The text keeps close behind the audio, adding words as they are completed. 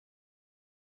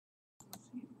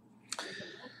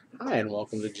Hi, and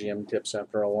welcome to GM Tips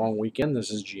after a long weekend. This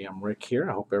is GM Rick here.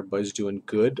 I hope everybody's doing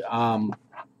good.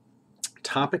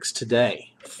 Topics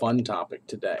today, fun topic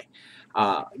today.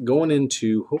 Going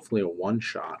into hopefully a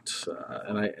one-shot,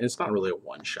 it's not really a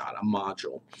one-shot, a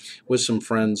module with some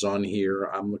friends on here.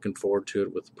 I'm looking forward to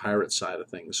it with the pirate side of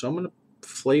things. So I'm going to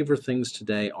flavor things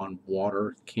today on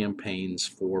water campaigns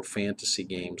for fantasy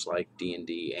games like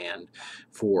D&D and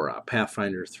for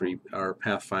Pathfinder 3 or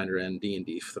Pathfinder and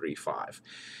D&D 3.5.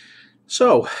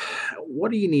 So,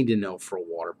 what do you need to know for a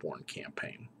waterborne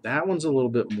campaign? That one's a little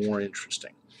bit more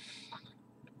interesting.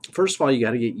 First of all, you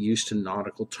got to get used to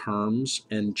nautical terms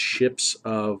and ships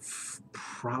of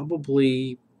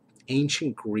probably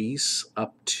ancient Greece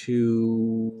up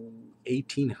to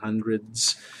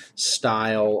 1800s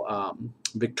style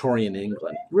Victorian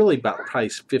England. Really about probably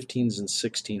 15s and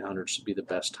 1600s would be the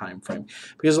best time frame,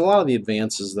 because a lot of the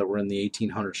advances that were in the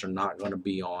 1800s are not going to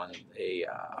be on a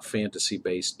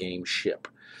fantasy-based game ship.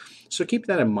 So keep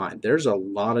that in mind. There's a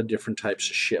lot of different types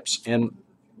of ships, and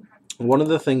one of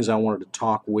the things I wanted to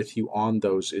talk with you on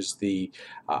those is the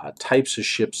types of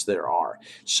ships there are.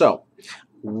 So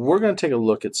we're going to take a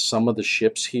look at some of the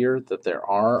ships here that there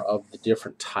are of the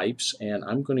different types, and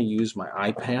I'm going to use my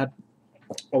iPad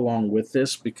along with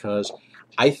this because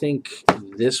I think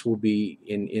this will be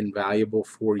invaluable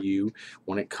for you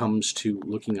when it comes to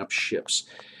looking up ships.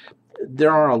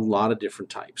 There are a lot of different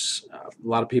types. A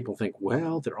lot of people think,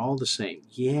 well, they're all the same.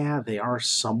 Yeah, they are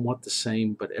somewhat the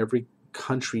same, but every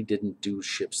country didn't do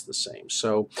ships the same.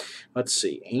 So let's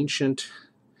see, ancient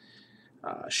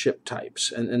ship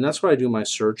types. And that's what I do my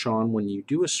search on. When you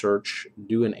do a search,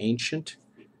 do an ancient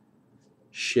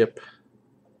ship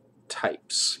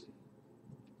types.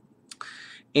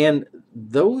 And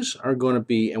those are going to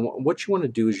be, and what you want to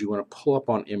do is you want to pull up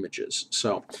on images.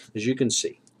 So as you can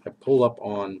see, I pull up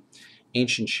on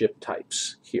ancient ship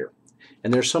types here.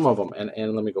 And there's some of them,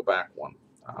 and let me go back one.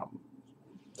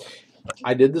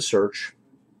 I did the search.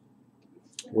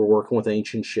 We're working with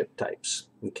ancient ship types,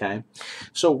 okay?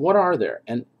 So what are there?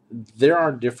 And there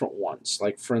are different ones.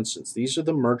 Like, for instance, these are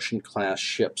the merchant class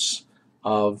ships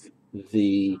of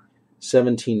the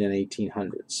 17 and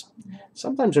 1800s.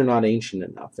 Sometimes they're not ancient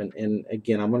enough. And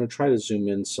again, I'm going to try to zoom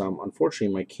in some.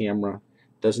 Unfortunately, my camera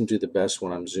doesn't do the best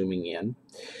when I'm zooming in.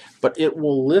 But it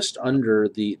will list under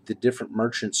the different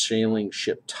merchant sailing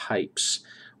ship types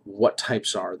what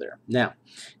types are there. Now,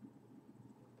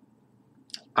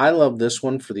 I love this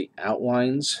one for the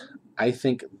outlines. I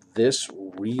think this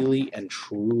really and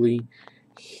truly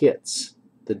hits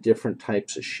the different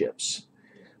types of ships.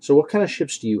 So what kind of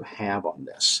ships do you have on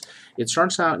this? It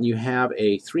starts out and you have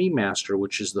a three-master,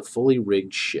 which is the fully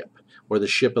rigged ship, or the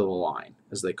ship of the line,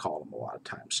 as they call them a lot of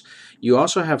times. You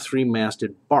also have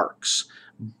three-masted barks.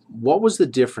 What was the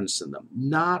difference in them?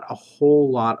 Not a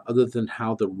whole lot, other than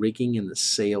how the rigging and the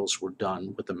sails were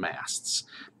done with the masts.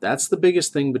 That's the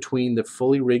biggest thing between the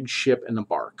fully rigged ship and the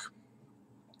bark.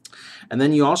 And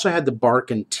then you also had the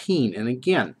barkentine. And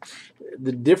again,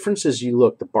 the difference is, you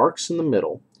look, the bark's in the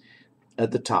middle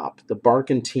at the top. The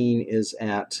barkentine is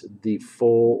at the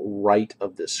full right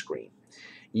of this screen.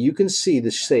 You can see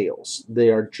the sails. They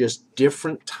are just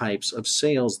different types of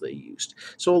sails they used.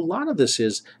 So a lot of this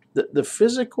is the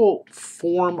physical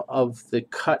form of the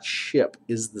cut ship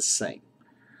is the same.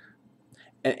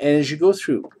 And as you go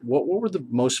through, what were the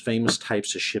most famous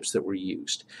types of ships that were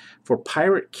used? For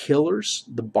pirate killers,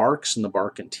 the barks and the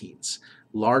barkentines.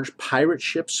 Large pirate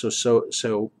ships,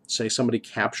 so say somebody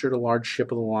captured a large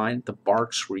ship of the line, the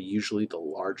barks were usually the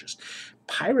largest.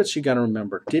 Pirates, you got to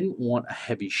remember, didn't want a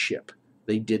heavy ship.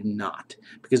 They did not,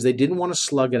 because they didn't want to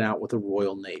slug it out with a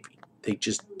Royal Navy. They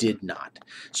just did not.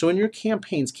 So in your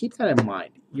campaigns, keep that in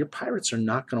mind. Your pirates are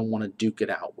not going to want to duke it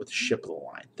out with a ship of the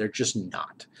line. They're just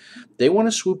not. They want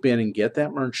to swoop in and get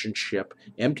that merchant ship,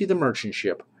 empty the merchant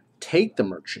ship, take the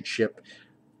merchant ship,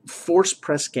 force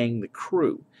press gang the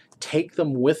crew, take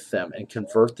them with them, and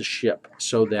convert the ship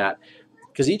so that,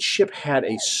 because each ship had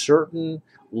a certain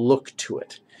look to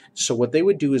it. So what they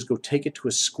would do is go take it to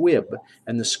a squib,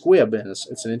 and the squib, and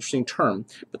it's an interesting term,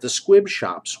 but the squib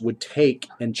shops would take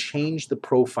and change the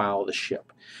profile of the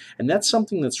ship. And that's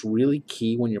something that's really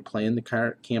key when you're playing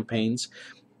the campaigns.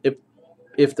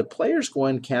 If the players go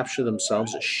and capture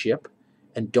themselves a ship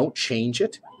and don't change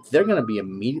it, they're going to be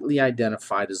immediately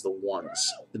identified as the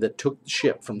ones that took the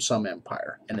ship from some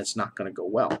empire, and it's not going to go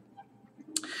well.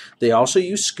 They also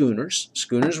use schooners.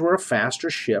 Schooners were a faster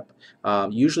ship.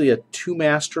 Usually a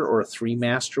two-master or a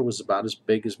three-master was about as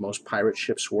big as most pirate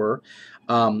ships were.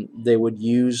 They would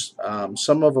use,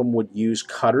 some of them would use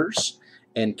cutters,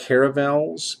 and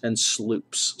caravels and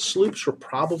sloops. Sloops were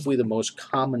probably the most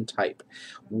common type.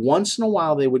 Once in a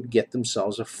while, they would get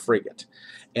themselves a frigate.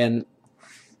 And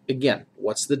again,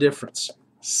 what's the difference?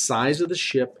 Size of the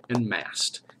ship and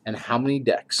mast, and how many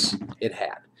decks it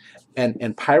had.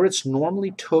 And pirates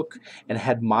normally took and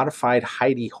had modified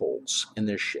hidey holes in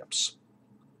their ships.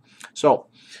 So,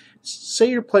 say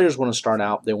your players want to start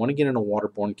out, they want to get in a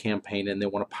waterborne campaign and they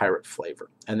want a pirate flavor,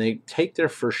 and they take their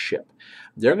first ship.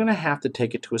 They're going to have to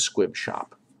take it to a squib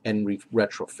shop and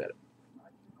retrofit it.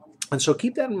 And so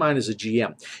keep that in mind as a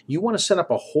GM. You want to set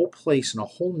up a whole place and a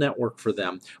whole network for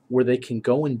them where they can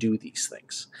go and do these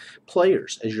things.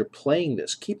 Players, as you're playing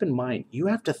this, keep in mind you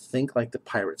have to think like the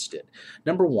pirates did.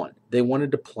 Number one, they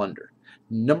wanted to plunder.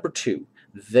 Number two,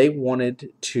 they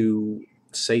wanted to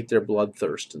sate their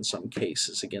bloodthirst in some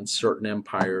cases against certain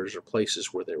empires or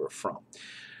places where they were from.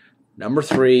 Number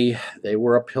three, they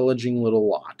were a pillaging little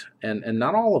lot, and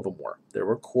not all of them were. There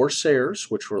were corsairs,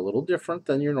 which were a little different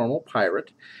than your normal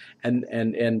pirate,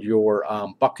 and your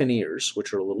buccaneers,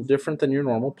 which are a little different than your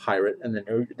normal pirate, and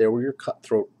then there were your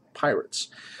cutthroat pirates.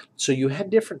 So you had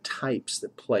different types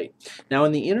that played. Now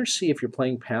in the inner sea, if you're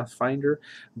playing Pathfinder,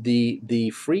 the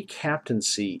free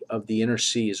captaincy of the inner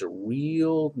sea is a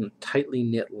real tightly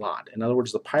knit lot. In other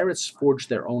words, the pirates forged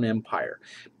their own empire,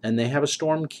 and they have a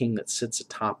Storm King that sits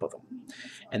atop of them.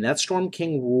 And that Storm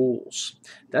King rules.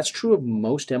 That's true of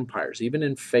most empires, even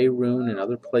in Faerun and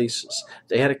other places.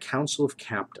 They had a council of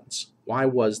captains. Why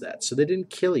was that? So they didn't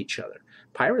kill each other.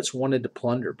 Pirates wanted to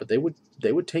plunder, but they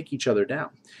would take each other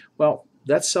down. Well,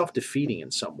 that's self-defeating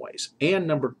in some ways. And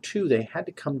number two, they had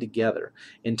to come together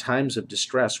in times of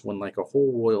distress when like a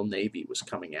whole Royal Navy was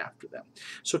coming after them.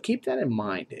 So keep that in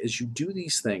mind as you do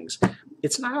these things.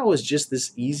 It's not always just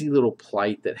this easy little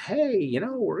plight that, hey, you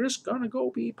know, we're just going to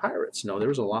go be pirates. No, there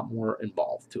was a lot more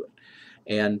involved to it.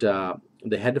 And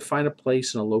they had to find a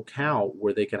place in a locale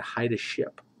where they could hide a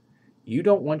ship. You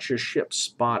don't want your ship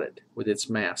spotted with its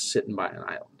mast sitting by an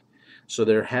island. So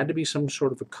there had to be some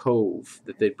sort of a cove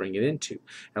that they'd bring it into.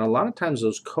 And a lot of times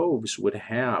those coves would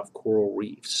have coral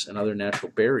reefs and other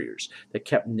natural barriers that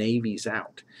kept navies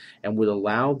out and would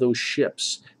allow those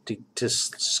ships to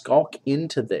skulk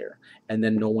into there and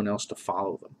then no one else to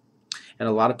follow them. And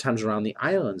a lot of times around the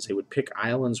islands, they would pick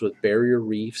islands with barrier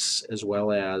reefs as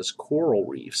well as coral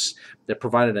reefs that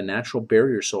provided a natural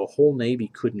barrier so a whole navy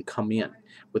couldn't come in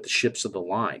with the ships of the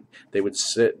line. They would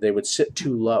sit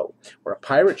too low. Where a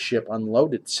pirate ship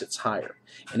unloaded sits higher.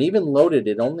 And even loaded,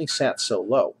 it only sat so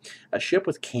low. A ship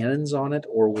with cannons on it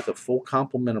or with a full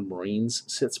complement of Marines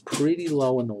sits pretty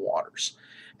low in the waters.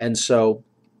 And so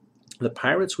the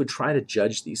pirates would try to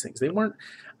judge these things. They weren't,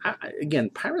 again,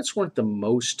 pirates weren't the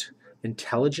most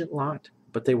intelligent lot,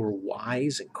 but they were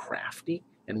wise and crafty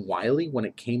and wily when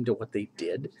it came to what they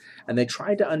did, and they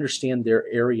tried to understand their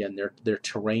area and their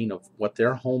terrain of what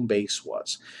their home base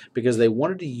was, because they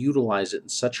wanted to utilize it in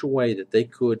such a way that they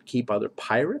could keep other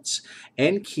pirates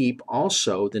and keep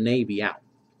also the Navy out.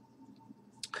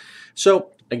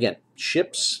 So again,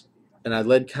 ships, and I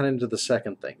led kind of into the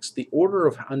second things, the order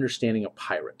of understanding a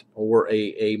pirate or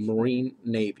a Marine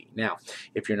Navy. Now,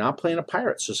 if you're not playing a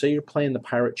pirate, so say you're playing the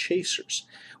Pirate Chasers,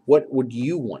 what would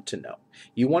you want to know?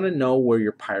 You want to know where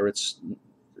your pirates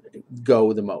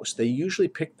go the most. They usually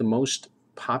pick the most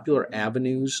popular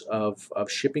avenues of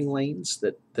shipping lanes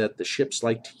that the ships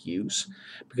like to use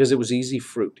because it was easy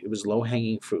fruit. It was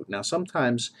low-hanging fruit. Now,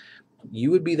 sometimes you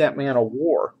would be that man of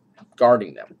war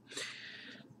guarding them.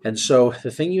 And so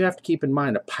the thing you have to keep in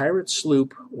mind, a pirate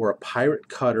sloop or a pirate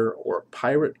cutter or a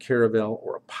pirate caravel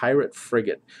or a pirate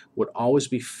frigate would always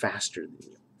be faster than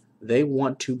you. They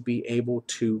want to be able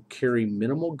to carry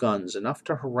minimal guns, enough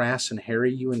to harass and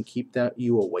harry you and keep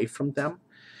you away from them,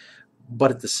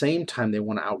 but at the same time they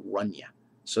want to outrun you.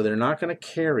 So they're not going to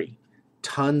carry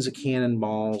tons of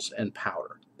cannonballs and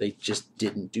powder. They just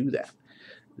didn't do that.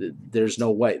 There's no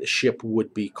way. The ship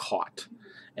would be caught.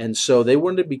 And so they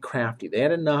wanted to be crafty. They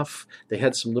had enough. They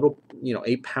had some little,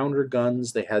 8-pounder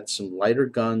guns. They had some lighter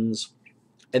guns,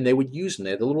 and they would use them.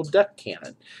 They had a little duck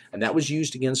cannon, and that was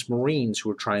used against Marines who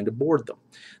were trying to board them.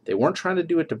 They weren't trying to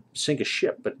do it to sink a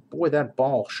ship, but boy, that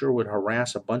ball sure would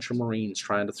harass a bunch of Marines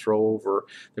trying to throw over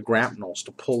the grapnels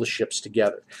to pull the ships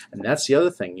together. And that's the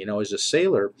other thing, as a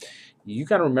sailor, you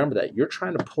got to remember that. You're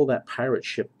trying to pull that pirate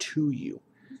ship to you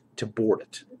to board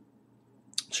it.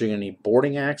 So you're going to need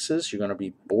boarding axes, you're going to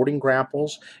be boarding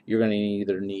grapples, you're going to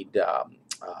either need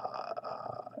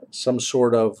some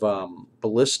sort of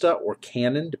ballista or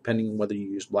cannon, depending on whether you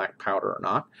use black powder or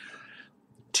not,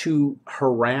 to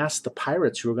harass the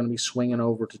pirates who are going to be swinging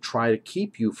over to try to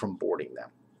keep you from boarding them.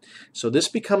 So this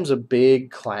becomes a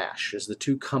big clash as the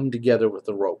two come together with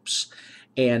the ropes.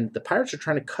 And the pirates are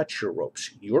trying to cut your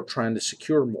ropes. You're trying to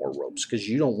secure more ropes because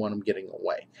you don't want them getting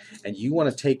away. And you want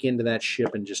to take into that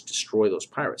ship and just destroy those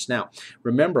pirates. Now,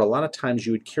 remember, a lot of times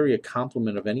you would carry a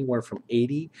complement of anywhere from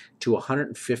 80 to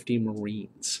 150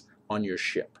 Marines on your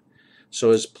ship.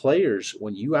 So as players,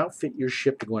 when you outfit your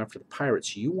ship to go after the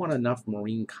pirates, you want enough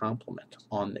Marine complement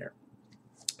on there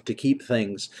to keep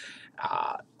things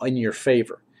in your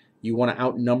favor. You want to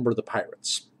outnumber the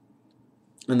pirates.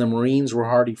 And the Marines were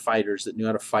hardy fighters that knew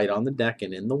how to fight on the deck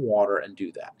and in the water and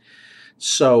do that.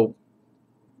 So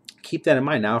keep that in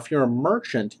mind. Now, if you're a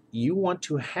merchant, you want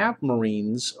to have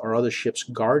Marines or other ships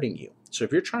guarding you. So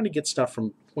if you're trying to get stuff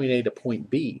from point A to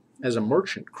point B as a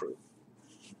merchant crew,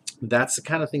 that's the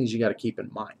kind of things you got to keep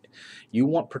in mind. You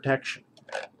want protection.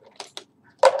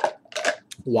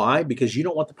 Why? Because you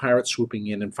don't want the pirates swooping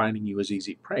in and finding you as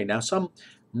easy prey. Now, some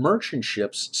merchant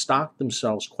ships stock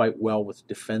themselves quite well with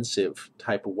defensive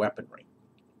type of weaponry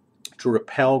to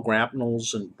repel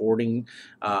grapnels and boarding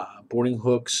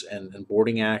hooks and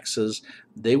boarding axes.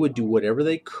 They would do whatever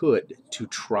they could to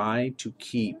try to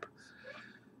keep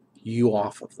you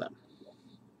off of them.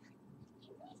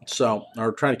 So,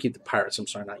 or trying to keep the pirates, I'm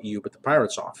sorry, not you, but the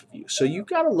pirates off of you. So you've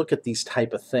got to look at these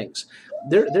type of things.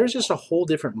 There's just a whole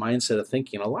different mindset of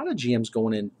thinking. A lot of GMs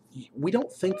going in, we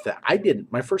don't think that. I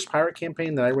didn't. My first pirate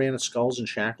campaign that I ran at Skulls and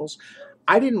Shackles,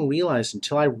 I didn't realize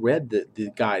until I read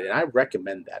the guide, and I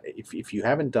recommend that. If you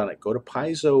haven't done it, go to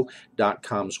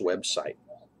Paizo.com's website.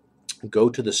 Go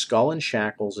to the Skull and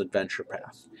Shackles Adventure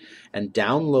Path and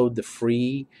download the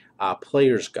free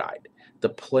Player's Guide. The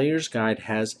Player's Guide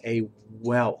has a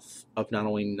wealth of not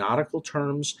only nautical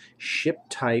terms, ship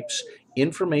types,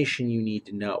 information you need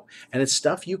to know. And it's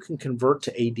stuff you can convert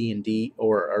to AD&D,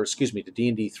 or excuse me, to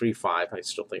D&D 3.5. I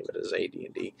still think of it as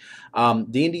AD&D.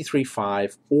 D&D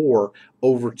 3.5 or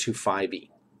over to 5e.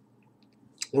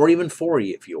 Or even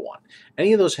 4e if you want.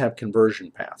 Any of those have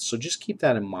conversion paths, so just keep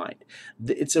that in mind.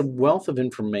 It's a wealth of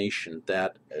information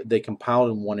that they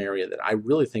compiled in one area that I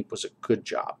really think was a good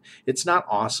job. It's not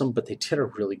awesome, but they did a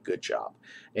really good job.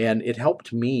 And it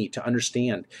helped me to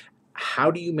understand,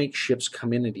 how do you make ships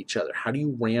come in at each other? How do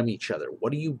you ram each other?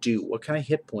 What do you do? What kind of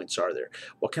hit points are there?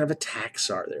 What kind of attacks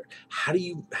are there? How do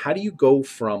you go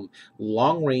from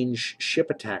long range ship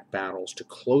attack battles to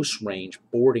close range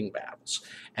boarding battles?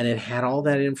 And it had all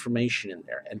that information in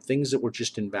there and things that were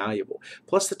just invaluable.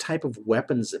 Plus the type of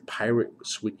weapons that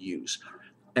pirates would use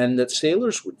and that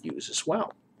sailors would use as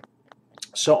well.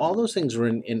 So all those things were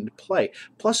in play.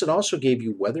 Plus, it also gave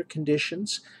you weather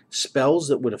conditions, spells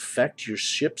that would affect your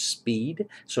ship's speed.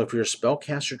 So if you're a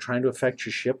spellcaster trying to affect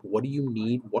your ship, what do you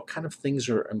need? What kind of things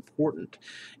are important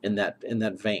in that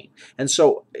vein? And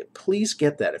so please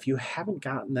get that. If you haven't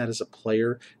gotten that as a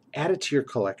player, add it to your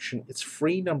collection. It's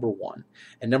free, number one.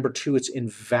 And number two, it's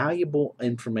invaluable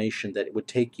information that it would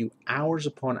take you hours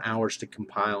upon hours to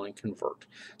compile and convert.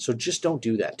 So just don't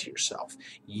do that to yourself.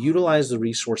 Utilize the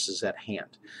resources at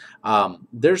hand.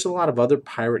 There's a lot of other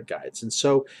pirate guides. And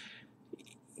so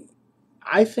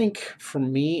I think for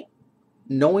me,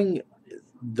 knowing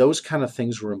those kind of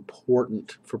things were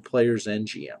important for players and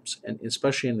GMs, and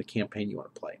especially in the campaign you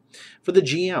want to play. For the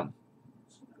GM,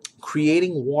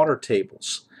 creating water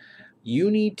tables.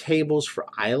 You need tables for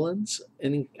islands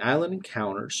and island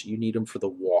encounters. You need them for the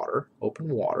water, open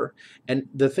water. And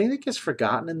the thing that gets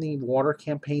forgotten in the water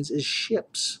campaigns is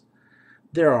ships.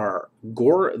 There are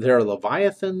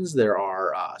leviathans, there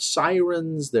are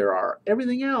sirens, there are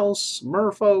everything else,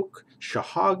 merfolk,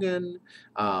 shahagan,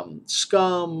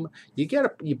 scum.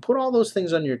 You put all those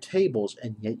things on your tables,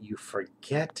 and yet you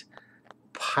forget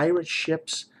pirate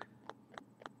ships,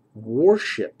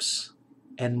 warships,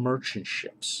 and merchant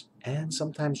ships. And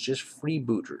sometimes just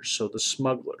freebooters, so the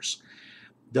smugglers.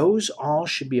 Those all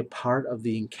should be a part of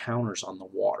the encounters on the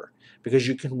water because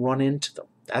you can run into them.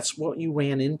 That's what you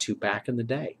ran into back in the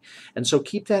day. And so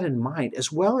keep that in mind,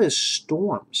 as well as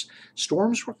storms.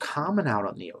 Storms were common out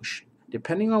on the ocean.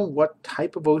 Depending on what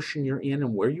type of ocean you're in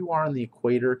and where you are on the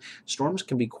equator, storms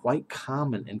can be quite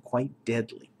common and quite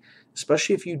deadly,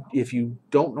 especially if you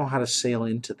don't know how to sail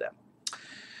into them.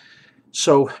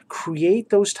 So create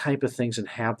those type of things and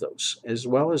have those, as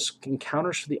well as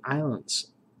encounters for the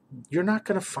islands. You're not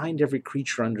going to find every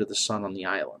creature under the sun on the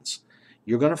islands.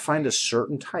 You're going to find a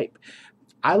certain type.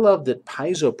 I love that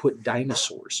Paizo put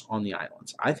dinosaurs on the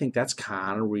islands. I think that's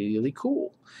kind of really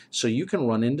cool. So you can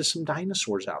run into some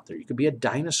dinosaurs out there. You could be a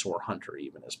dinosaur hunter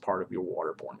even as part of your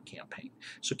waterborne campaign.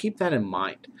 So keep that in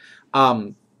mind.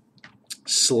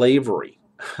 Slavery.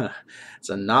 It's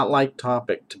a not like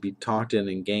topic to be talked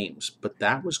in games, but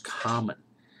that was common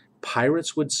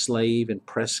Pirates would slave and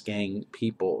press gang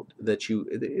people that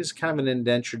it is kind of an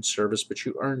indentured service, but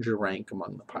you earned your rank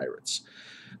among the pirates.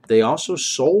 They also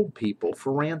sold people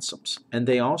for ransoms, and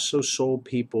they also sold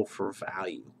people for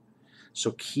value.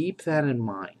 So keep that in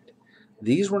mind.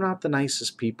 These were not the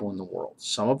nicest people in the world.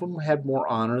 Some of them had more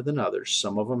honor than others.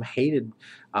 Some of them hated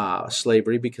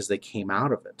slavery because they came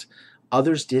out of it.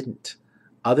 Others didn't.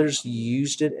 Others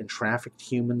used it and trafficked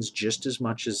humans just as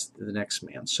much as the next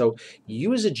man. So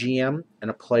you as a GM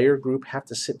and a player group have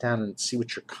to sit down and see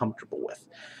what you're comfortable with.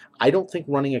 I don't think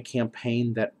running a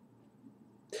campaign that,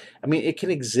 I mean, it can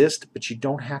exist, but you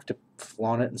don't have to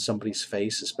flaunt it in somebody's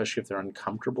face, especially if they're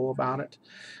uncomfortable about it.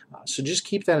 So just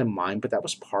keep that in mind, but that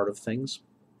was part of things.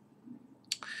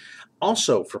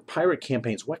 Also, for pirate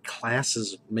campaigns, what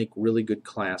classes make really good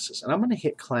classes? And I'm going to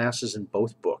hit classes in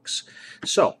both books.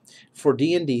 So, for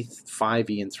D&D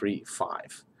 5e and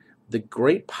 3.5, the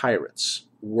great pirates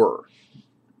were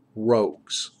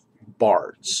rogues,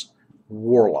 bards,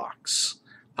 warlocks,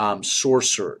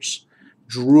 sorcerers,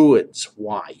 druids.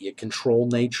 Why? You control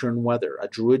nature and weather. A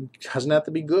druid doesn't have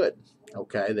to be good.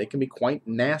 Okay, they can be quite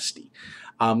nasty.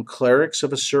 Clerics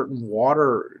of a certain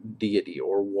water deity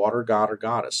or water god or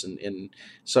goddess. In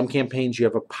some campaigns, you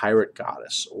have a pirate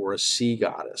goddess or a sea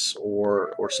goddess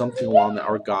or something along that,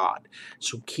 or god.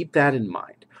 So keep that in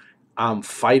mind.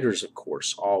 Fighters, of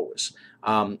course, always.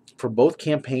 For both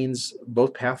campaigns,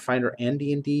 both Pathfinder and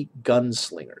D&D,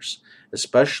 gunslingers,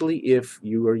 especially if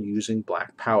you are using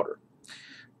black powder.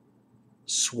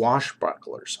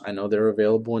 Swashbucklers, I know they're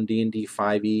available in D&D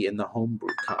 5e in the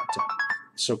homebrew content,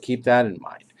 so keep that in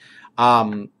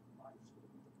mind.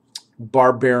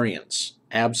 Barbarians,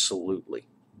 absolutely.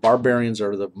 Barbarians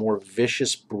are the more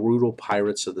vicious, brutal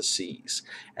pirates of the seas,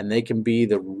 and they can be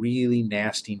the really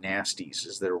nasty nasties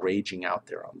as they're raging out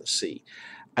there on the sea.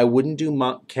 I wouldn't do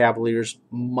monk cavaliers.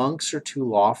 Monks are too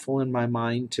lawful in my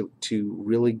mind to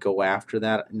really go after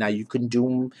that. Now, you can do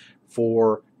them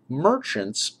for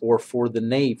merchants or for the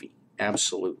Navy,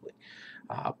 absolutely.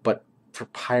 But for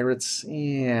pirates,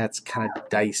 yeah, it's kind of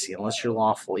dicey. Unless you're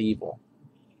lawful evil,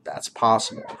 that's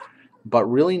possible. But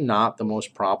really not the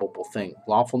most probable thing.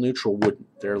 Lawful neutral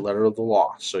wouldn't. They're letter of the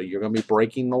law. So you're going to be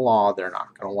breaking the law. They're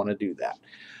not going to want to do that.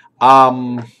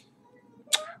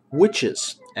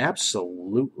 Witches,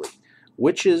 absolutely.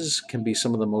 Witches can be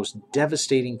some of the most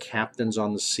devastating captains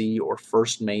on the sea, or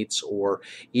first mates, or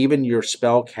even your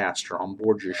spellcaster on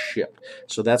board your ship.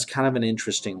 So that's kind of an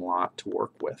interesting lot to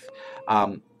work with.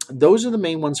 Those are the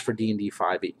main ones for D&D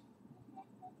 5e.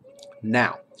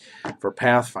 Now, for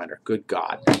Pathfinder, good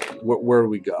God, where do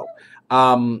we go?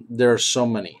 There are so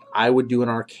many. I would do an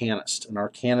Arcanist. An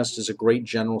Arcanist is a great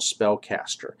general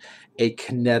spellcaster. A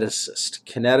Kineticist.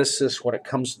 Kineticists, when it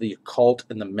comes to the occult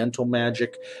and the mental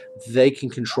magic, they can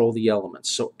control the elements.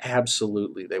 So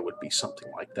absolutely, they would be something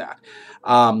like that.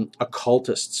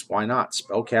 Occultists, why not?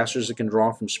 Spellcasters that can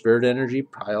draw from spirit energy,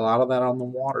 probably a lot of that on the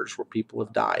waters where people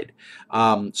have died.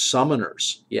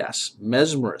 Summoners, yes.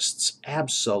 Mesmerists,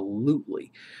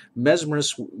 absolutely.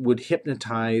 Mesmerists would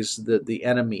hypnotize the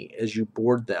enemy as you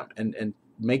board them and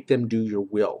make them do your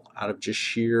will out of just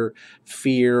sheer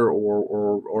fear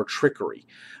or trickery.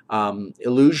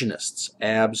 Illusionists,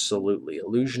 absolutely.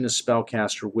 Illusionist,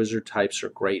 spellcaster, wizard types are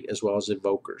great, as well as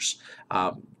evokers.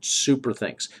 Super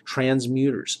things.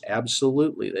 Transmuters,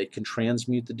 absolutely. They can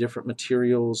transmute the different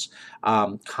materials.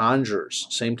 Conjurers,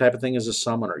 same type of thing as a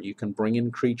summoner. You can bring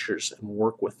in creatures and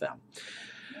work with them.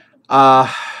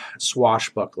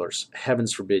 Swashbucklers,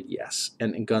 heavens forbid, yes.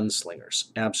 And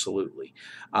gunslingers, absolutely.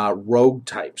 Rogue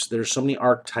types. There's so many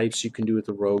archetypes you can do with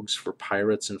the rogues for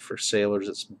pirates and for sailors.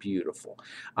 It's beautiful.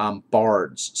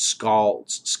 Bards,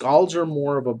 scalds. Scalds are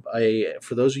more of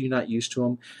for those of you not used to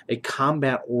them, a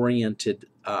combat-oriented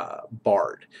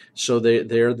bard. So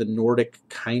they're the Nordic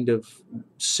kind of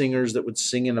singers that would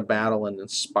sing in a battle and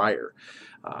inspire.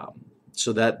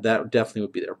 So that definitely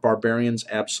would be there. Barbarians,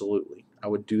 absolutely. I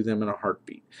would do them in a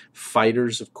heartbeat.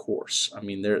 Fighters, of course. I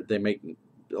mean, they make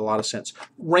a lot of sense.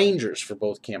 Rangers for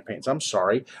both campaigns. I'm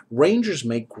sorry. Rangers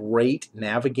make great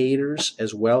navigators,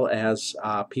 as well as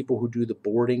people who do the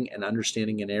boarding and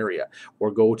understanding an area or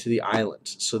go to the island.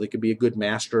 So they could be a good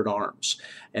master at arms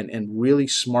and really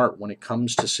smart when it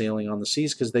comes to sailing on the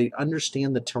seas because they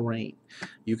understand the terrain.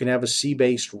 You can have a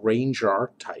sea-based ranger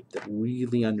archetype that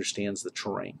really understands the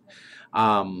terrain.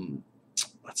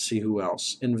 Let's see who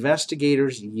else.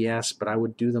 Investigators, yes, but I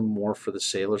would do them more for the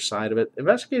sailor side of it.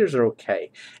 Investigators are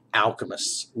okay.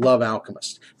 Alchemists, love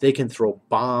alchemists. They can throw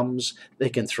bombs. They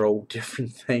can throw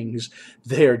different things.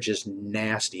 They're just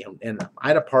nasty. And I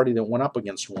had a party that went up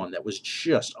against one that was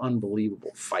just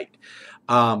unbelievable fight.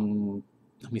 Let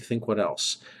me think what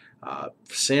else.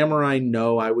 Samurai,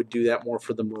 no, I would do that more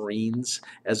for the Marines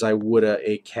as I would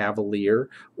a Cavalier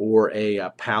or a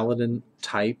Paladin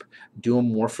type. Do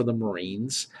them more for the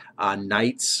Marines.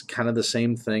 Knights, kind of the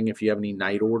same thing. If you have any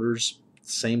Knight orders,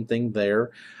 same thing there.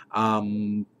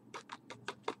 Um,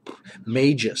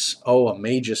 Magus. Oh, a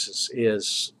Magus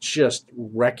is just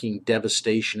wrecking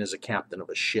devastation as a captain of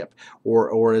a ship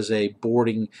or as a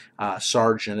boarding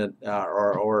sergeant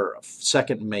or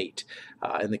second mate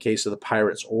in the case of the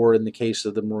pirates, or in the case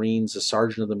of the Marines, the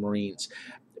sergeant of the Marines,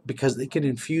 because they can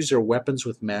infuse their weapons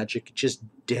with magic. Just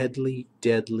deadly,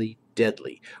 deadly,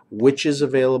 deadly. Witches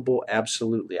available?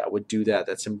 Absolutely. I would do that.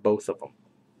 That's in both of them.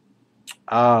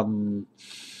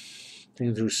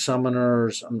 Thinking through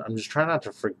summoners. I'm just trying not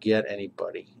to forget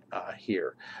anybody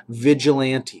here.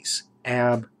 Vigilantes.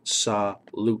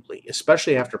 Absolutely,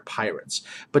 especially after pirates,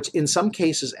 but in some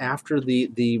cases after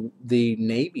the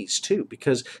navies too,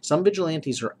 because some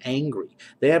vigilantes are angry.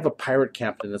 They have a pirate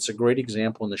captain that's a great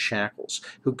example in the Shackles,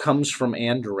 who comes from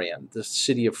Andoran, the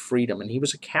city of freedom, and he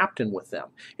was a captain with them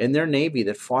in their navy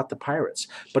that fought the pirates.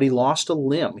 But he lost a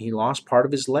limb, he lost part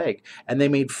of his leg, and they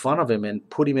made fun of him and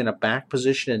put him in a back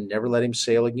position and never let him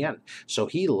sail again. So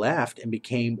he left and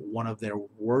became one of their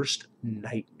worst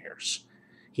nightmares.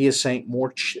 He has sank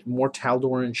more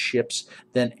Tal'Doran ships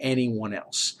than anyone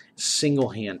else,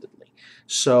 single-handedly.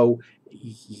 So,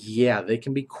 yeah, they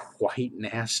can be quite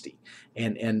nasty.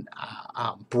 And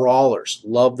brawlers,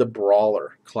 love the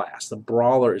brawler class. The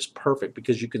brawler is perfect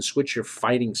because you can switch your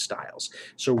fighting styles.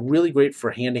 So really great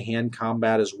for hand-to-hand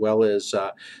combat, as well as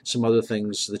some other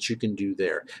things that you can do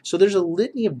there. So there's a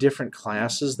litany of different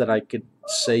classes that I could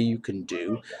say you can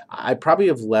do. I probably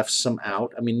have left some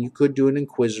out. I mean, you could do an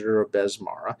Inquisitor or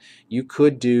Besmara. You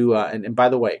could do, and by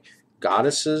the way,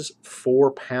 goddesses for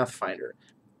Pathfinder: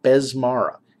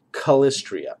 Besmara,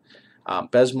 Callistria.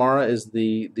 Besmara is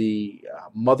the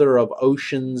mother of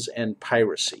oceans and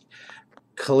piracy.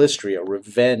 Callistria,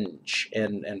 revenge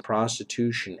and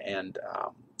prostitution, and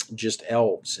just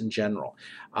elves in general.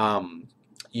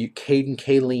 Caden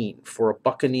Kaleen for a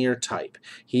buccaneer type.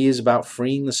 He is about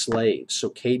freeing the slaves, so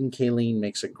Caden Kaleen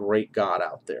makes a great god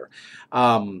out there.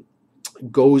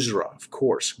 Gozra, of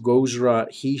course.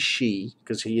 Gozra, he, she,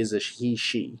 because he is a he,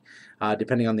 she,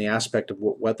 depending on the aspect of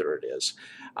what weather it is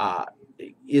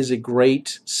a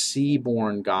great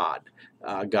seaborn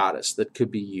goddess that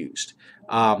could be used.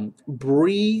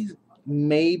 Bree,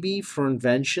 maybe for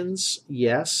inventions,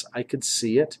 yes, I could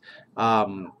see it.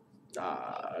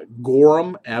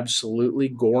 Gorham, absolutely.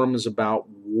 Gorham is about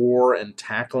war and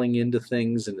tackling into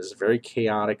things and is very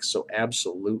chaotic, so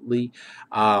absolutely.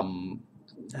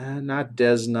 Not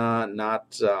Desna,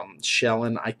 not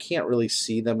Shellen. I can't really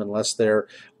see them unless they're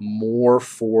more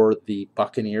for the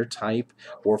Buccaneer type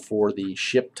or for the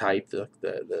ship type,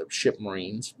 the ship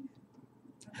Marines.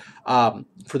 For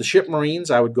the ship Marines,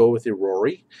 I would go with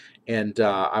Irori, and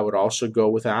I would also go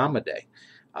with Amade.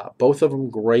 Both of them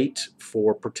great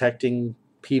for protecting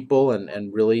people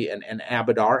and really, and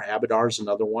Abadar. Abadar is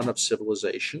another one of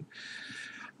civilization.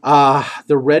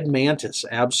 The Red Mantis,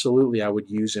 absolutely I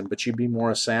would use him, but you'd be more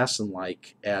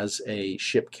assassin-like as a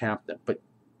ship captain. But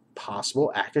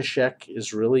possible. Akashek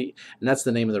is really, and that's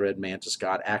the name of the Red Mantis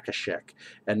god, Akashek,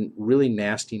 and really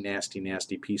nasty, nasty,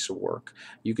 nasty piece of work.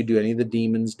 You could do any of the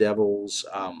demons, devils,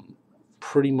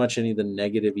 pretty much any of the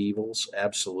negative evils,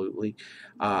 absolutely.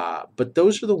 But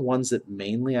those are the ones that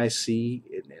mainly I see.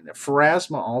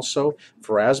 Pharasma also.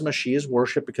 Pharasma, she is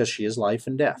worshipped because she is life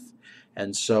and death.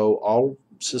 And so all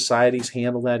societies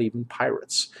handle that, even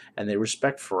pirates, and they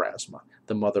respect Pharasma,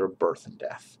 the mother of birth and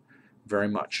death, very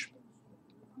much.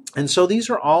 And so these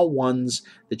are all ones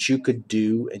that you could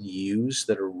do and use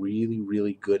that are really,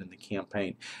 really good in the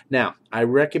campaign. Now, I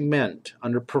recommend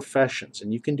under professions,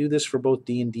 and you can do this for both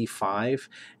D&D 5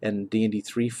 and D&D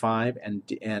 3.5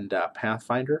 and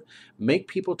Pathfinder, make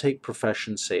people take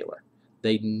profession sailor.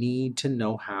 They need to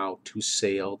know how to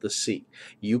sail the sea.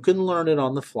 You can learn it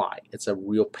on the fly. It's a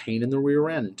real pain in the rear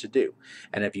end to do.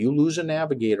 And if you lose a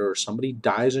navigator or somebody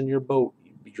dies on your boat,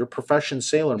 your profession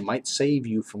sailor might save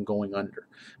you from going under,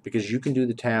 because you can do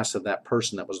the tasks of that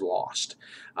person that was lost.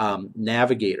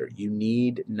 Navigator, you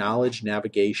need knowledge,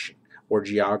 navigation, or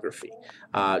geography.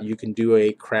 You can do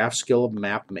a craft skill of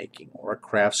map making, or a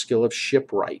craft skill of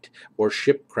shipwright or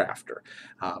ship crafter,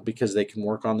 because they can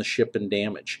work on the ship and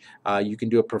damage. You can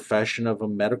do a profession of a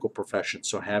medical profession,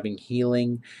 so having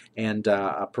healing and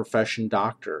a profession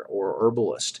doctor or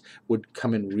herbalist would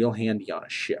come in real handy on a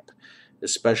ship,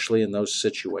 especially in those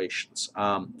situations.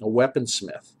 A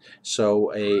weaponsmith,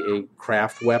 so a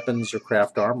craft weapons or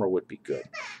craft armor would be good.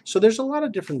 So there's a lot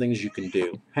of different things you can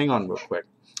do. Hang on real quick.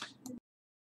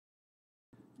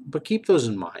 but keep those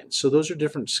in mind. So those are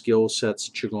different skill sets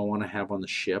that you're going to want to have on the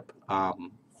ship.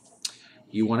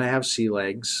 You want to have sea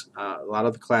legs. A lot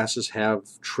of the classes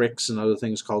have tricks and other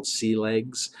things called sea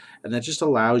legs, and that just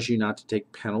allows you not to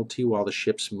take penalty while the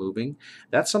ship's moving.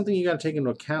 That's something you got to take into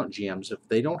account, GMs. If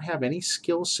they don't have any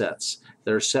skill sets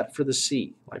that are set for the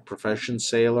sea, like profession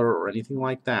sailor or anything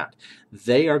like that,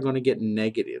 they are going to get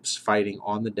negatives fighting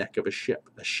on the deck of a ship.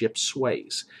 A ship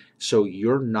sways. So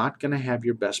you're not going to have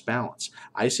your best balance.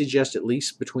 I suggest at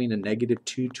least between a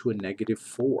 -2 to a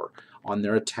 -4 on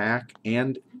their attack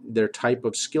and their type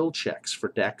of skill checks for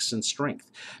dex and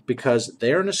strength, because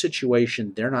they're in a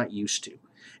situation they're not used to,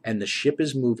 and the ship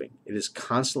is moving. It is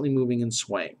constantly moving and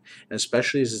swaying, and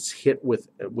especially as it's hit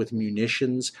with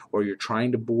munitions or you're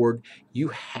trying to board, you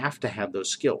have to have those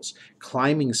skills.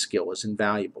 Climbing skill is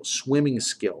invaluable. Swimming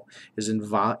skill is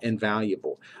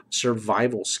invaluable.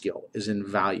 Survival skill is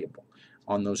invaluable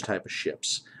on those type of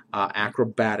ships.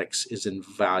 Acrobatics is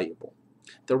invaluable.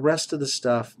 The rest of the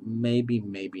stuff, maybe,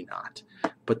 maybe not.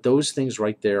 But those things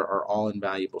right there are all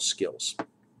invaluable skills.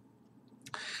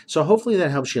 So hopefully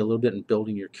that helps you a little bit in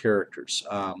building your characters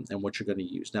and what you're going to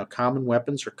use. Now, common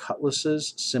weapons are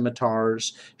cutlasses,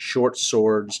 scimitars, short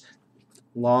swords,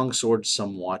 long swords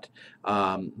somewhat,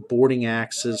 boarding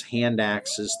axes, hand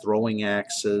axes, throwing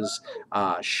axes,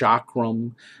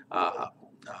 chakram,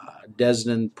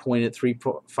 Desnan pointed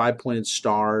 5-pointed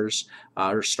stars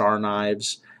or star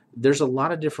knives. There's a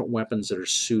lot of different weapons that are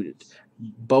suited.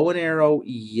 Bow and arrow,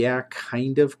 yeah,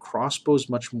 kind of. Crossbows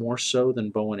much more so than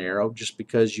bow and arrow, just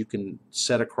because you can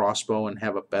set a crossbow and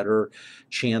have a better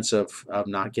chance of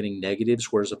not getting negatives,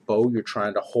 whereas a bow, you're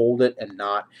trying to hold it and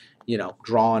not,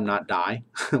 draw and not die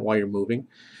while you're moving.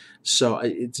 So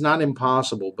it's not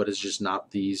impossible, but it's just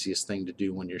not the easiest thing to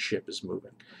do when your ship is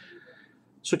moving.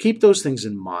 So keep those things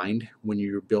in mind when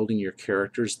you're building your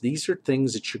characters. These are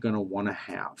things that you're going to want to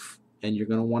have, and you're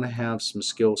going to want to have some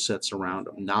skill sets around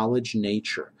them. Knowledge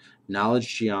nature,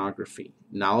 knowledge geography,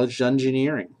 knowledge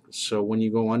engineering. So when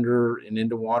you go under and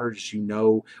into waters, you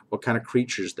know what kind of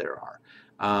creatures there are.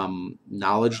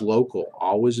 Knowledge local,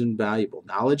 always invaluable.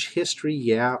 Knowledge history,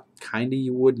 yeah, kind of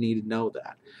you would need to know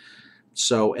that.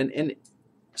 So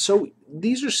so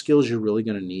these are skills you're really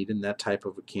going to need in that type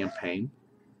of a campaign.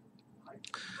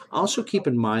 Also keep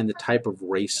in mind the type of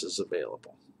races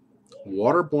available.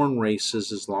 Waterborne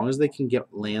races, as long as they can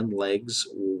get land legs,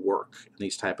 will work in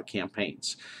these type of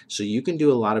campaigns. So you can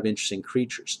do a lot of interesting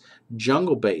creatures.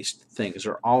 Jungle-based things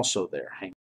are also there.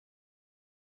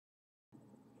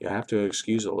 You have to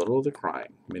excuse a little of the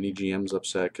crying. Minnie GM's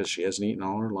upset because she hasn't eaten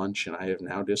all her lunch, and I have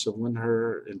now disciplined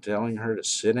her in telling her to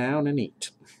sit down and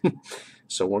eat.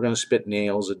 So we're going to spit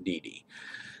nails at Dee Dee.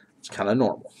 It's kind of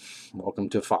normal. Welcome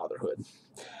to fatherhood.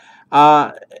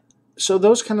 So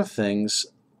those kind of things.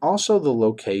 Also the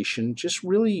location. Just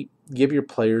really give your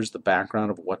players the background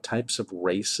of what types of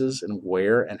races and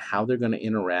where and how they're going to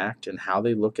interact and how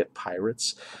they look at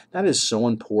pirates. That is so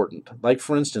important. Like,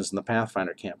 for instance, in the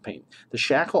Pathfinder campaign, the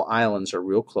Shackle Islands are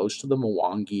real close to the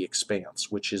Mwangi Expanse,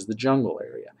 which is the jungle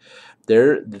area.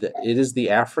 It is the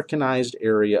Africanized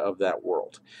area of that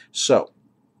world. So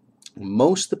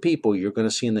most of the people you're going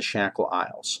to see in the Shackle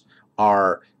Isles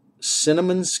are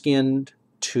cinnamon-skinned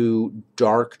to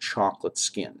dark chocolate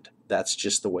skinned. That's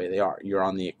just the way they are. You're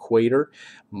on the equator.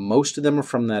 Most of them are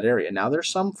from that area. Now, there's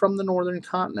some from the northern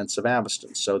continents of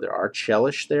Aveston. So there are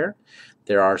Chelish there.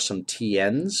 There are some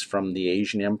Tiens from the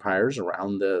Asian empires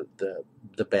around the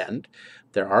bend.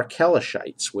 There are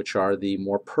Kelishites, which are the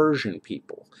more Persian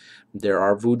people. There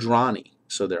are Vudrani.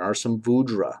 So there are some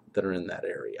Vudra that are in that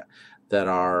area that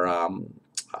are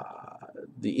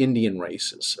the Indian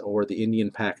races or the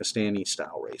Indian Pakistani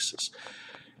style races.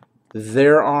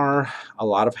 There are a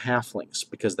lot of halflings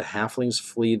because the halflings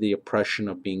flee the oppression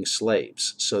of being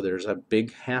slaves. So there's a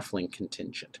big halfling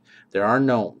contingent. There are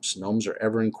gnomes. Gnomes are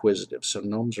ever inquisitive, so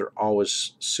gnomes are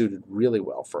always suited really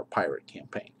well for a pirate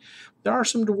campaign. There are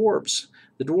some dwarves.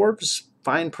 The dwarves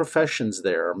find professions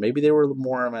there, or maybe they were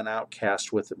more of an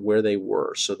outcast with where they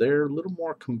were. So they're a little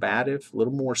more combative, a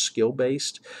little more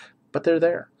skill-based, but they're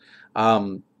there.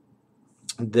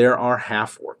 There are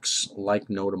half-orcs, like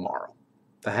no tomorrow.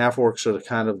 The half-orcs are the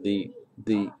kind of the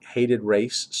hated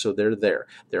race, so they're there.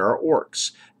 There are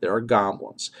orcs. There are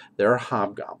goblins. There are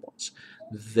hobgoblins.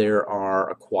 There are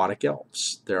aquatic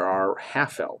elves. There are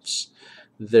half-elves.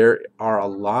 There are a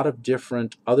lot of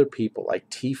different other people, like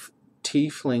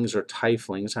tieflings or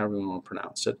tieflings, however you want to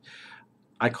pronounce it.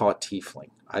 I call it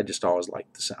tiefling. I just always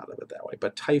like the sound of it that way.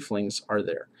 But tieflings are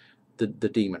there. The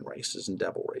demon races and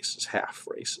devil races, half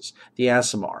races. The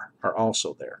Aasimar are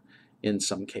also there in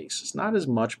some cases. Not as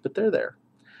much, but they're there.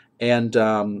 And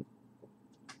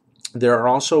There are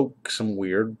also some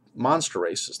weird monster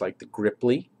races like the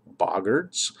Gripply,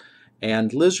 Boggards,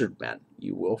 and Lizardmen.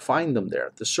 You will find them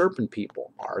there. The Serpent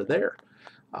People are there.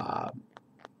 Uh,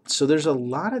 so there's a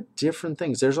lot of different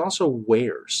things. There's also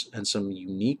wares and some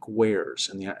unique wares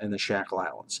in the Shackle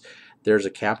Islands. There's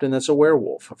a captain that's a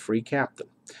werewolf, a free captain.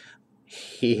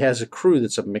 He has a crew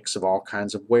that's a mix of all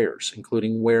kinds of wares,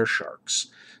 including were sharks.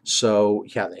 So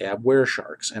yeah, they have were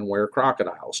sharks and were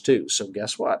crocodiles too. So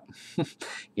guess what?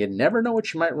 You never know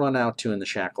what you might run out to in the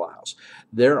Shackle Isles.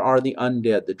 There are the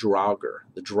undead, the Draugr,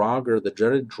 the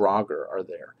dreaded Draugr are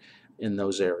there in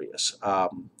those areas.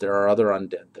 There are other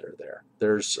undead that are there.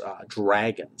 There's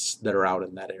dragons that are out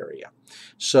in that area.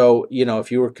 So, you know,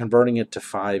 if you were converting it to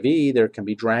 5e, there can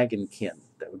be dragonkin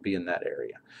that would be in that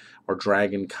area, or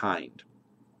dragon kind.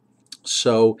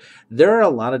 So there are a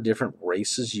lot of different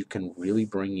races you can really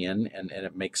bring in, and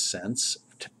it makes sense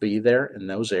to be there in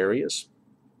those areas.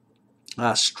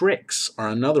 Strix are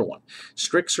another one.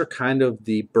 Strix are kind of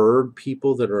the bird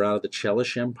people that are out of the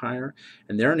Chelish Empire,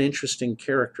 and they're an interesting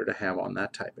character to have on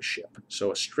that type of ship.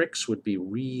 So a Strix would be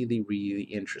really, really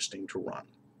interesting to run.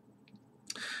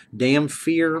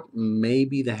 Damphir,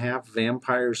 maybe the half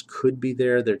vampires could be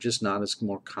there. They're just not as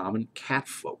more common.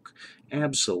 Catfolk,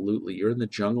 absolutely. You're in the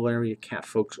jungle area,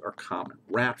 catfolk are common.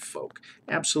 Ratfolk,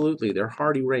 absolutely. They're a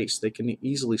hardy race. They can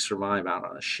easily survive out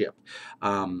on a ship.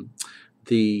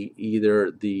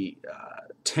 Either the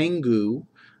Tengu,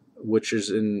 which is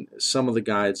in some of the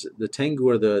guides, the Tengu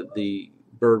are the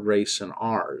bird race in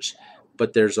ours,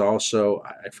 but there's also,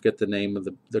 I forget the name of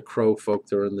the crow folk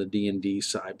that are in the D&D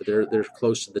side, but they're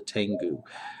close to the Tengu.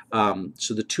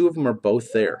 So the two of them are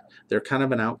both there. They're kind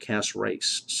of an outcast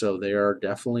race, so there are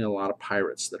definitely a lot of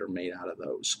pirates that are made out of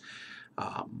those.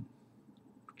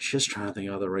 Just trying to think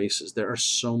of other races. There are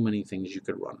so many things you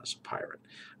could run as a pirate.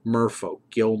 Merfolk,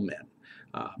 Gillmen.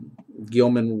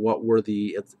 Gillmen, what were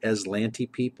the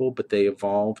Aslanti people, but they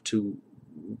evolved to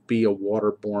be a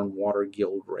waterborne water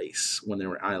guild race when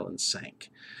their islands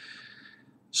sank.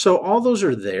 So all those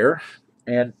are there,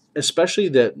 and especially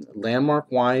the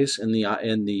landmark-wise in the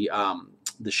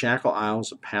Shackle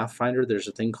Isles of Pathfinder, there's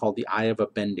a thing called the Eye of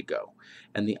Abendigo,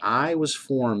 and the eye was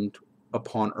formed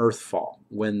upon Earthfall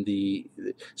when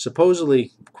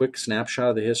supposedly, quick snapshot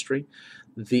of the history,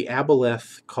 the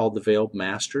Aboleth, called the Veiled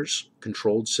Masters,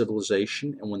 controlled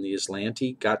civilization, and when the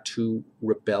Aslanti got too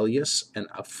rebellious and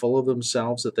full of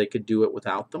themselves that they could do it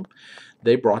without them,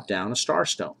 they brought down a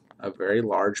starstone, a very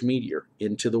large meteor,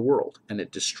 into the world, and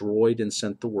it destroyed and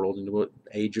sent the world into an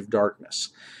age of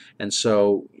darkness. And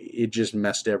so it just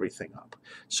messed everything up.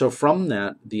 So from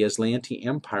that, the Aslanti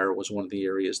Empire was one of the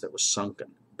areas that was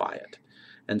sunken by it.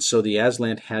 And so the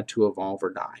Aslant had to evolve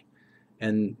or die,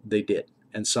 and they did.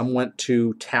 And some went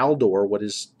to Taldor, what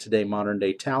is today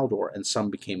modern-day Taldor, and some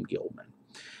became guildmen.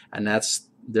 And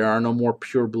there are no more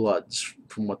pure bloods,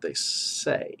 from what they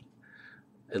say,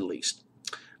 at least.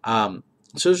 So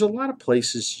there's a lot of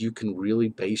places you can really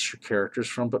base your characters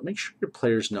from, but make sure your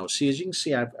players know. See, as you can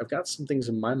see, I've got some things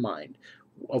in my mind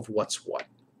of what's what.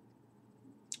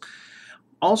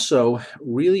 Also,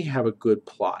 really have a good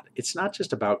plot. It's not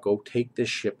just about go take this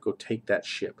ship, go take that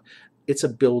ship. It's a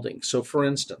building. So for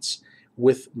instance,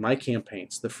 with my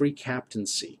campaigns, the free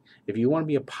captaincy, if you want to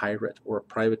be a pirate or a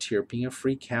privateer, being a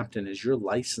free captain is your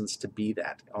license to be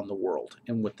that on the world,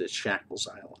 and with the Shackles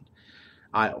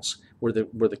Isles, where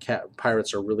the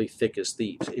pirates are really thick as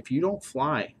thieves. If you don't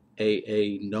fly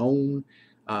a known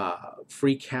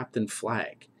free captain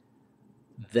flag,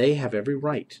 they have every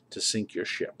right to sink your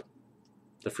ship,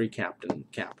 the free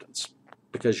captains,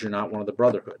 because you're not one of the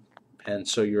Brotherhood, and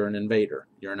so you're an invader,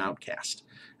 you're an outcast,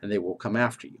 and they will come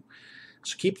after you.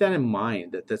 So keep that in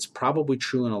mind, that's probably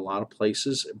true in a lot of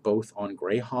places, both on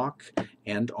Greyhawk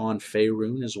and on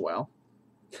Faerun as well.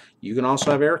 You can also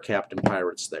have air captain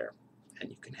pirates there, and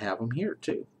you can have them here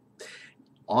too.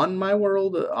 On my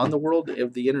world, on the world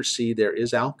of the Inner Sea, there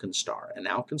is Alkenstar, and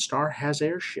Alkenstar has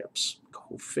airships.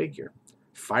 Go figure.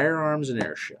 Firearms and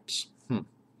airships.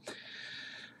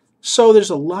 So there's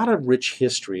a lot of rich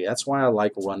history. That's why I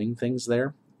like running things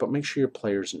there, but make sure your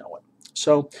players know it.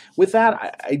 So with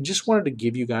that, I just wanted to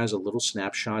give you guys a little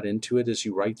snapshot into it as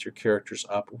you write your characters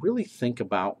up. Really think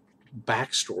about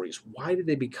backstories. Why did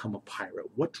they become a pirate?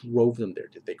 What drove them there?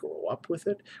 Did they grow up with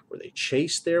it? Were they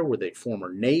chased there? Were they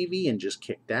former Navy and just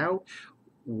kicked out?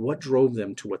 What drove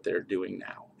them to what they're doing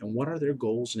now? And what are their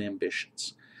goals and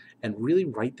ambitions? And really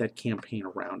write that campaign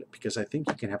around it, because I think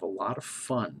you can have a lot of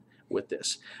fun with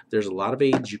this. There's a lot of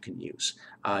aids you can use.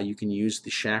 You can use the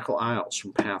Shackle Isles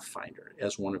from Pathfinder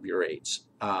as one of your aids.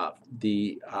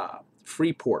 The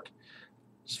Freeport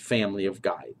family of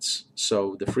guides.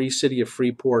 So the Free City of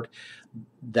Freeport,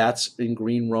 that's in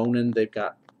Green Ronin. They've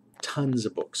got tons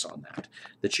of books on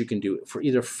that you can do it for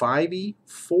either 5e,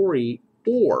 4e,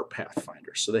 or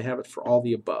Pathfinder. So they have it for all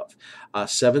the above.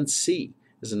 7th Sea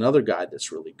is another guide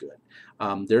that's really good.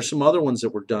 There's some other ones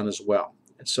that were done as well.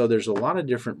 And so there's a lot of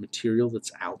different material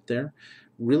that's out there.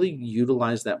 Really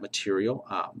utilize that material.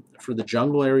 For the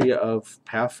jungle area of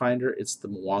Pathfinder, it's the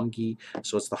Mwangi,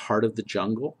 so it's the heart of the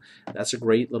jungle. That's a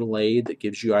great little aid that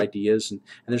gives you ideas. And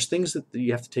there's things that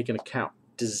you have to take into account.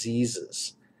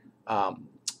 Diseases.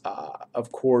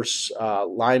 Of course,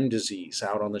 Lyme disease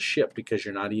out on the ship because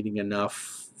you're not eating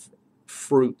enough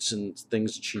fruits and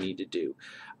things that you need to do.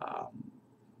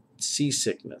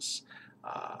 Seasickness,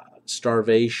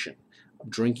 starvation,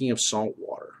 drinking of salt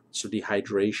water, so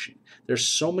dehydration. There's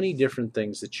so many different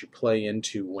things that you play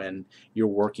into when you're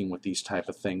working with these type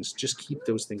of things. Just keep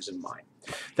those things in mind.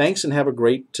 Thanks and have a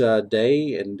great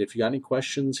day. And if you got any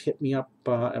questions, hit me up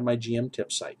at my GM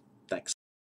tip site.